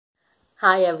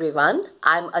Hi everyone,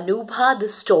 I'm Anubha the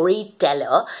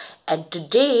Storyteller, and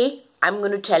today I'm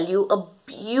going to tell you a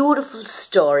beautiful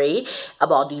story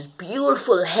about these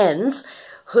beautiful hens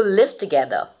who live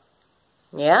together.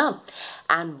 Yeah,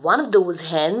 and one of those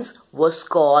hens was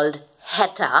called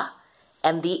Hetta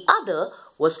and the other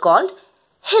was called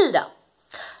Hilda.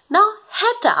 Now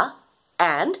Hetta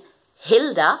and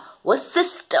Hilda were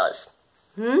sisters.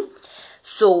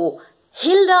 So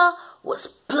Hilda was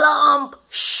plump,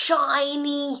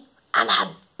 shiny and had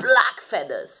black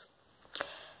feathers.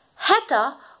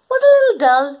 Hetta was a little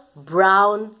dull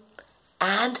brown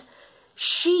and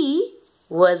she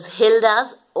was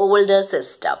Hilda's older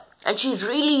sister and she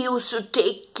really used to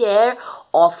take care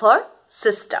of her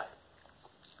sister.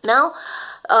 Now,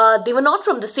 they were not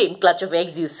from the same clutch of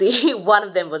eggs, you see. One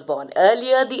of them was born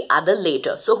earlier, the other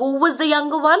later. So who was the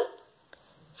younger one?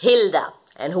 Hilda.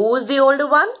 And who was the older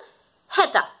one?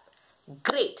 Hetta.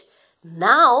 Great.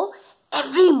 Now,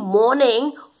 every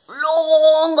morning,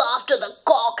 long after the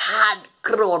cock had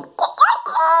crowed,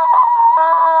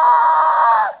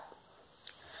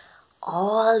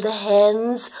 all the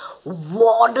hens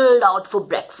waddled out for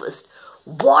breakfast.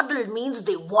 Waddled means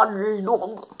they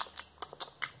waddled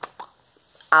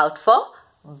out for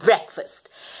breakfast.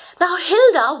 Now,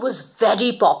 Hilda was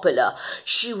very popular.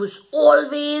 She was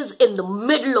always in the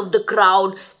middle of the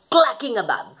crowd, clucking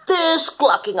about this,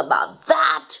 clucking about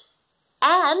that.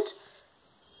 And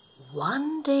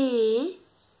one day,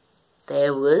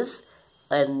 there was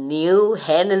a new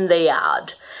hen in the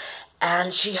yard.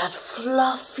 And she had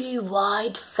fluffy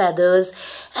white feathers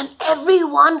and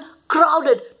everyone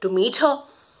crowded to meet her.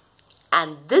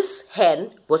 And this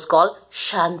hen was called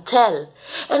Chantel.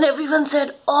 And everyone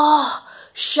said, "Oh,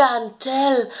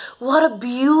 Chantel, what a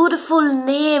beautiful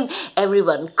name."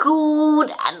 Everyone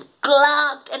cooed and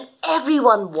clucked and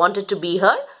everyone wanted to be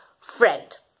her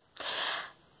friend.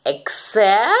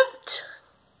 Except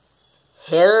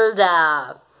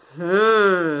Hilda.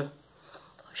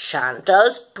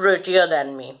 Chantel's prettier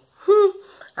than me.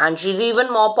 And she's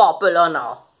even more popular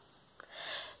now.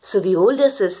 So the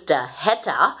older sister,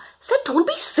 Hetta, said, "Don't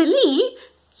be silly.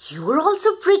 You're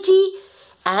also pretty.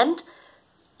 And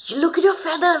you look at your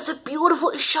feathers, the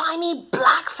beautiful, shiny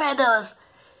black feathers.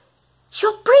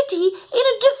 You're pretty in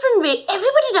a different way.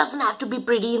 Everybody doesn't have to be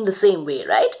pretty in the same way,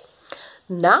 right?"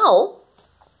 Now,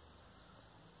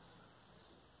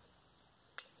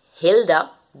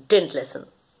 Hilda didn't listen.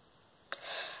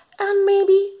 And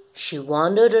maybe she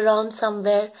wandered around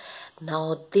somewhere. Now,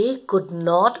 they could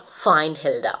not find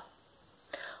Hilda.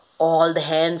 All the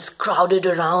hens crowded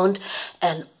around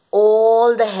and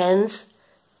all the hens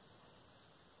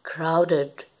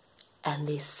crowded and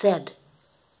they said,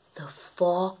 "The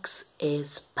fox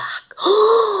is back."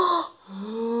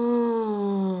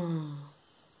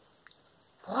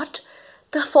 What?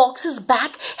 The fox is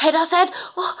back? Hedda said,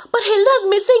 "Oh, but Hilda's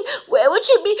missing. Where would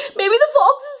she be? Maybe the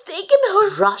fox has taken her."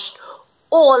 Rushed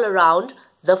all around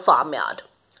the farmyard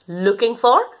looking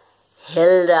for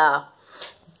Hilda.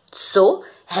 So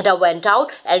Hedda went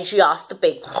out and she asked the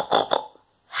pig,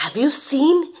 "Have you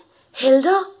seen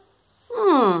Hilda?"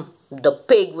 The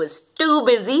pig was too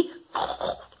busy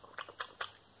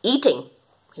eating.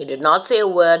 He did not say a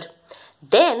word.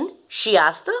 Then she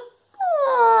asked the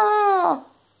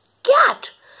cat.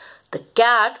 The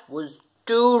cat was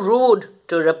too rude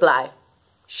to reply.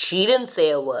 She didn't say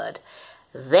a word.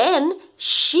 Then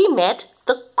she met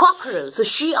the cockerel. So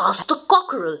she asked the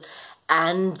cockerel.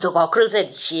 And the cockerel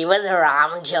said, "She was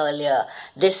around earlier,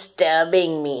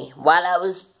 disturbing me while I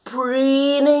was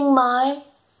preening my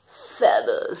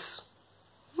feathers."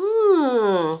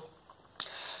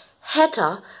 Hetta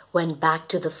went back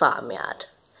to the farmyard.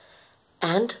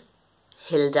 And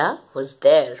Hilda was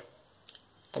there.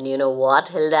 And you know what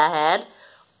Hilda had?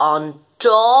 On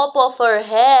top of her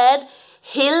head,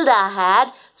 Hilda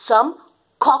had some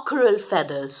cockerel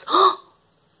feathers.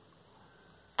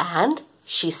 And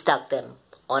she stuck them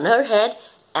on her head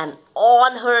and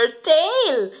on her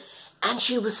tail. And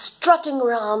she was strutting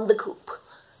around the coop.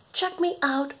 "Check me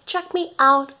out,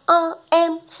 I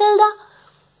am Hilda."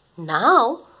 Now,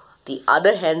 the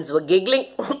other hens were giggling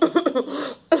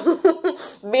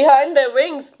behind their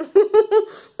wings.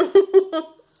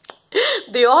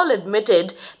 They all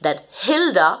admitted that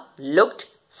Hilda looked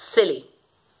silly.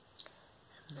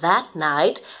 That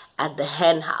night at the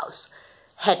hen house,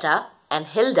 Hetta and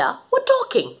Hilda were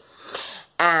talking.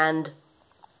 And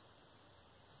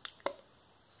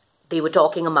they were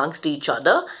talking amongst each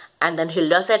other. And then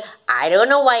Hilda said, "I don't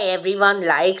know why everyone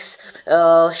likes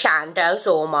Chantel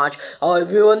so much.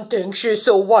 Everyone thinks she's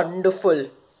so wonderful."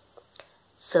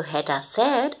 So Hetta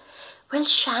said, "Well,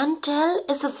 Chantel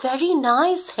is a very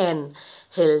nice hen,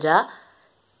 Hilda.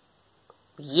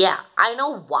 Yeah, I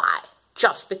know why.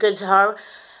 Just because her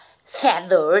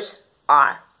feathers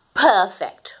are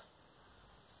perfect.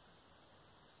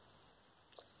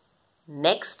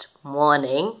 Next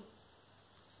morning,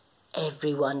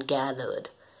 everyone gathered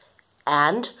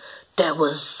and there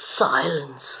was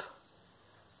silence.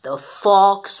 The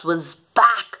fox was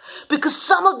back because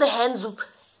some of the hens'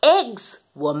 eggs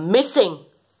were missing.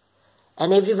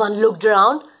 And everyone looked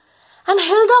around and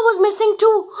Hilda was missing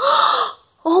too.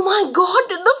 Oh my God,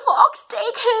 did the fox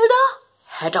take Hilda?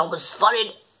 Hedda was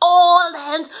worried. All the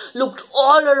hens looked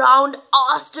all around,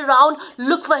 asked around,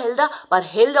 looked for Hilda, but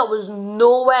Hilda was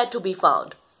nowhere to be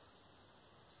found.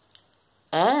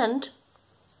 And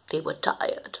they were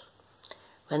tired.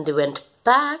 When they went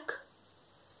back,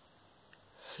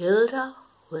 Hilda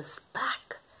was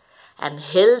back. And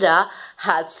Hilda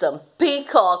had some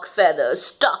peacock feathers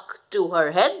stuck to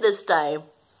her head this time.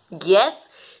 Yes,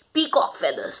 peacock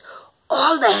feathers.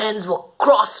 All the hens were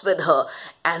cross with her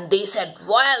and they said,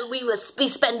 well, we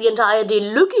spent the entire day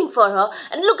looking for her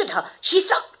and look at her, she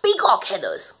stuck peacock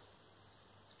feathers.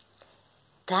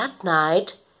 That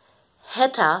night,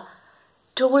 Hedda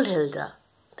told Hilda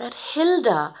that,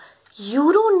 Hilda,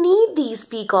 you don't need these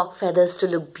peacock feathers to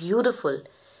look beautiful.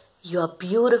 You are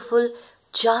beautiful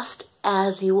just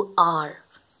as you are.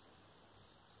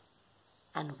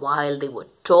 And while they were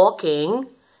talking,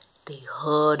 they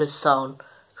heard a sound.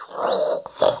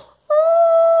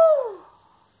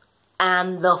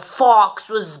 And the fox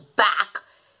was back.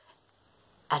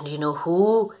 And you know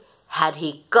who had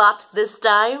he got this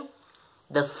time?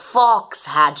 The fox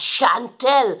had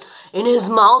Chantal in his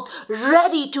mouth,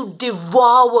 ready to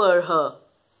devour her.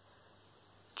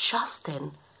 Just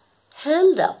then,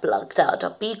 Hilda plucked out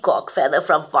a peacock feather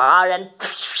from far and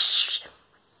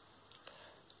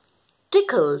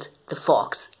tickled the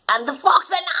fox. And the fox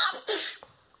went off.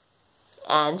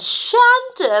 And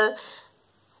Chantal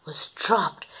was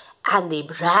dropped and they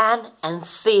ran and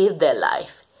saved their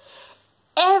life.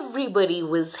 Everybody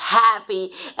was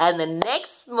happy, and the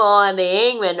next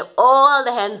morning when all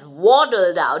the hens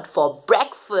waddled out for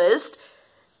breakfast,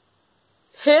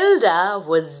 Hilda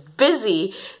was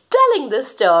busy telling the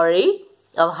story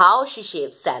of how she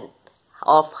saved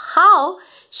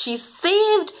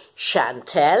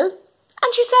Chantal.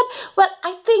 And she said, well,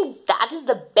 I think that is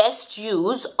the best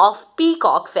use of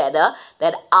peacock feather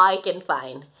that I can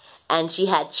find. And she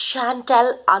had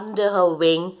Chantal under her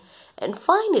wing. And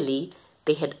finally,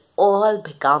 they had all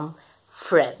become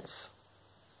friends.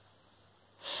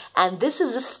 And this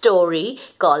is a story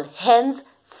called Hen's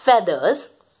Feathers.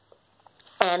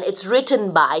 And it's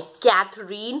written by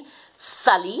Katherine,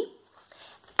 Sully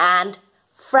and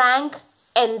Frank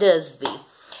Endersby.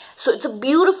 So it's a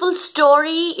beautiful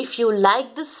story. If you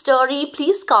like this story,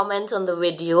 please comment on the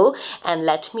video and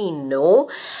let me know.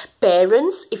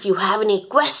 Parents, if you have any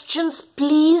questions,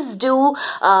 please do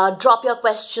drop your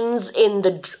questions in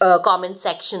the comment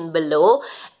section below.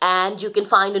 And you can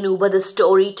find Anubha the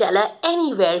Storyteller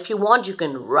anywhere. If you want, you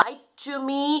can write to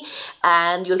me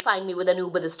and you'll find me with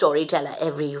Anubha the Storyteller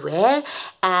everywhere.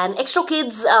 And Extra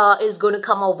Kids is going to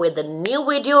come up with a new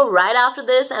video right after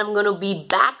this. I'm going to be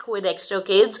back with Extra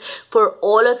Kids for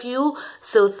all of you.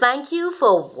 So thank you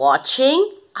for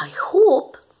watching. I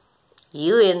hope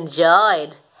you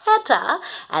enjoyed Hedda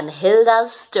and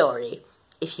Hilda's story.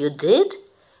 If you did,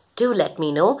 do let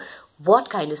me know what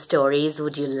kind of stories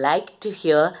would you like to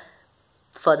hear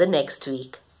for the next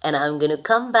week. And I'm going to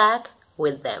come back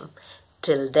with them.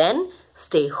 Till then,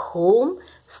 stay home,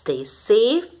 stay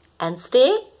safe, and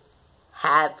stay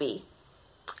happy.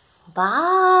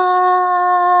 Bye.